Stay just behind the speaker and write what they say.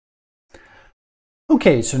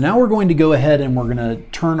Okay, so now we're going to go ahead and we're going to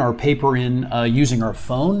turn our paper in using our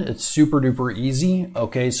phone. It's super duper easy.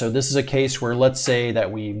 Okay, so this is a case where let's say that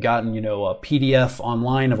we've gotten, a PDF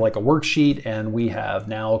online of like a worksheet and we have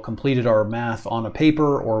now completed our math on a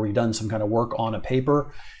paper, or we've done some kind of work on a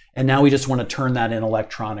paper. And now we just want to turn that in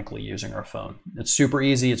electronically using our phone. It's super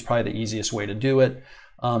easy. It's probably the easiest way to do it.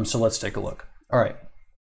 So let's take a look. All right,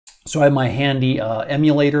 so I have my handy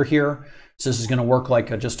emulator here. So this is going to work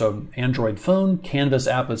like just an Android phone. Canvas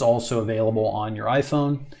app is also available on your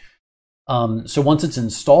iPhone. So once it's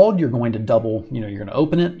installed, you're going to you're going to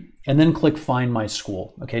open it and then click Find My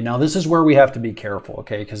School. Okay, now this is where we have to be careful,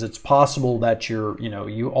 okay, because it's possible that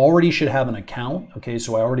you already should have an account. Okay,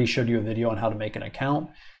 so I already showed you a video on how to make an account.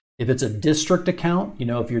 If it's a district account,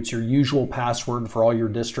 if it's your usual password for all your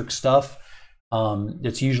district stuff,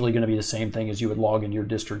 it's usually going to be the same thing as you would log into your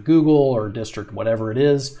district Google or district whatever it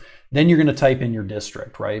is. Then you're going to type in your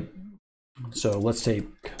district, right? So let's take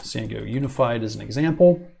San Diego Unified as an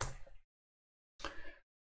example.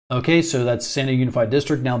 Okay, so that's San Diego Unified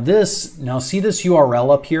District. Now see this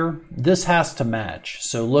URL up here? This has to match.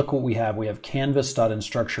 So look what we have. We have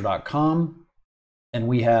canvas.instructure.com and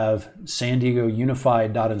we have San Diego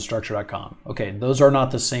Unified.instructure.com. Okay, those are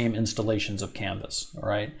not the same installations of Canvas, all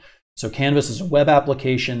right? So Canvas is a web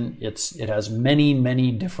application. It has many,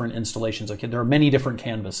 many different installations. There are many different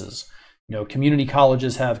canvases. Community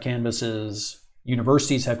colleges have canvases.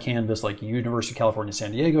 Universities have Canvas, like University of California,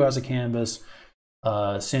 San Diego has a Canvas.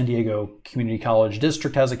 San Diego Community College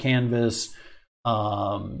District has a Canvas.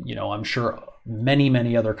 I'm sure many,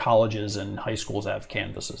 many other colleges and high schools have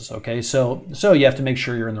Canvases. Okay, so you have to make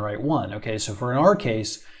sure you're in the right one. Okay, so in our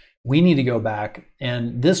case, we need to go back,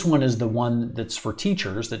 and this one is the one that's for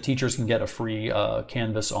teachers, that teachers can get a free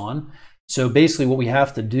Canvas on. So basically what we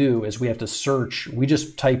have to do is we have to search, we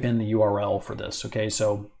just type in the URL for this, okay?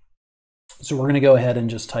 So we're going to go ahead and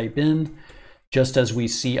just type in, just as we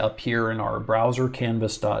see up here in our browser,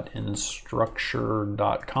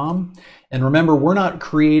 canvas.instructure.com. And remember, we're not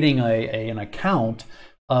creating an account.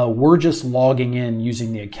 We're just logging in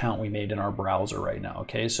using the account we made in our browser right now.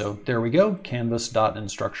 Okay, so there we go,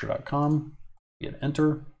 canvas.instructure.com. Hit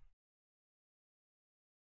enter.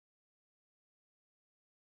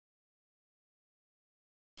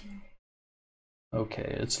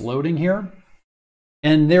 Okay, it's loading here.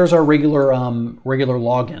 And there's our regular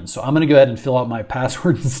login. So I'm going to go ahead and fill out my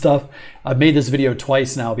password and stuff. I've made this video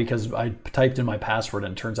twice now because I typed in my password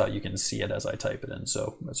and it turns out you can see it as I type it in.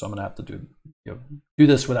 So I'm going to have to do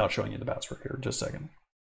this without showing you the password here. Just a second.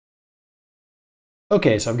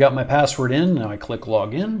 Okay, so I've got my password in. Now I click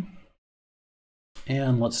login.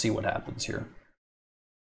 And let's see what happens here.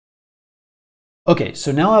 Okay,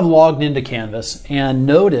 so now I've logged into Canvas, and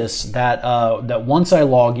notice that that once I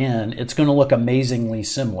log in, it's going to look amazingly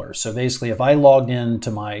similar. So basically, if I logged into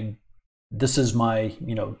this is my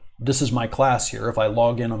class here. If I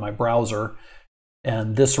log in on my browser,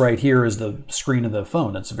 and this right here is the screen of the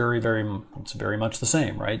phone, it's very much the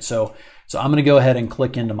same, right? So I'm going to go ahead and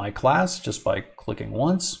click into my class just by clicking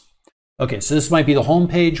once. Okay, so this might be the home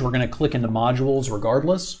page. We're going to click into modules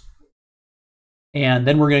regardless. And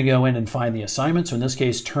then we're going to go in and find the assignment. So in this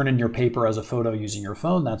case, turn in your paper as a photo using your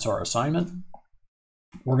phone. That's our assignment.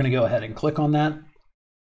 We're going to go ahead and click on that.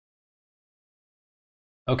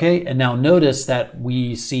 Okay, and now notice that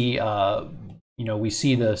we see, we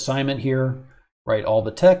see the assignment here, right? All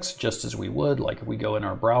the text, just as we would, like if we go in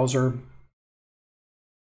our browser.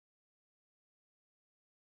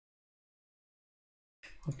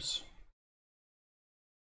 Oops.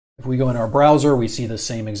 If we go in our browser, we see the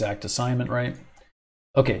same exact assignment, right?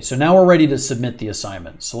 Okay, so now we're ready to submit the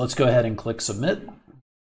assignment. So let's go ahead and click submit.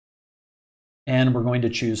 And we're going to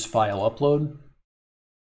choose file upload.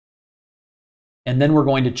 And then we're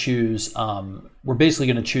going to choose, we're basically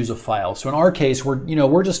going to choose a file. So in our case,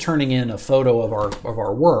 we're just turning in a photo of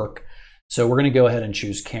our work. So we're going to go ahead and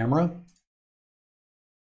choose camera.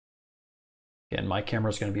 Again, my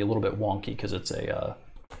camera is going to be a little bit wonky because let's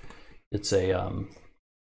see, how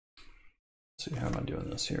am I doing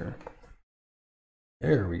this here?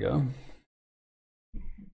 There we go.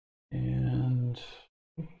 And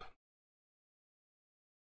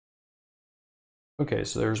okay,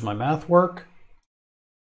 so there's my math work.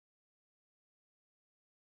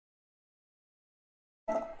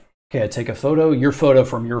 Okay, I take a photo. Your photo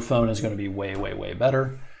from your phone is going to be way, way, way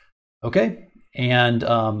better. Okay, and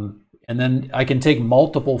then I can take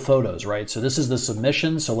multiple photos, right? So this is the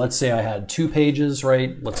submission. So let's say I had 2 pages,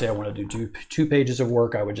 right? Let's say I want to do two pages of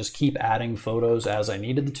work. I would just keep adding photos as I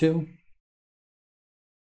needed to.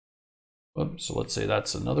 Oops, so let's say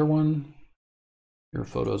that's another one. Your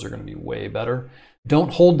photos are going to be way better.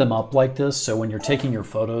 Don't hold them up like this. So when you're taking your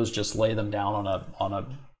photos, just lay them down on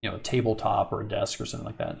a tabletop or a desk or something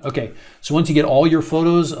like that. Okay, so once you get all your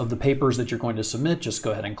photos of the papers that you're going to submit, just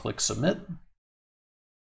go ahead and click Submit.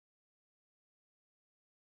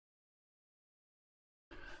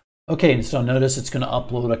 Okay, and so notice it's going to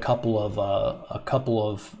upload a couple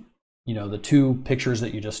of the 2 pictures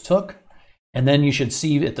that you just took. And then you should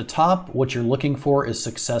see at the top what you're looking for is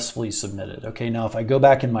successfully submitted. Okay, now if I go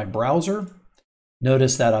back in my browser,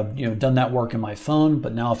 notice that I've done that work in my phone,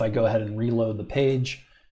 but now if I go ahead and reload the page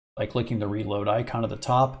by clicking the reload icon at the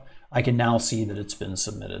top, I can now see that it's been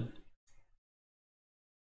submitted.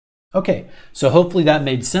 Okay, so hopefully that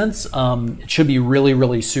made sense. It should be really,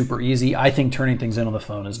 really super easy. I think turning things in on the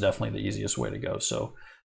phone is definitely the easiest way to go. So,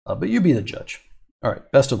 but you be the judge. All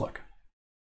right, best of luck.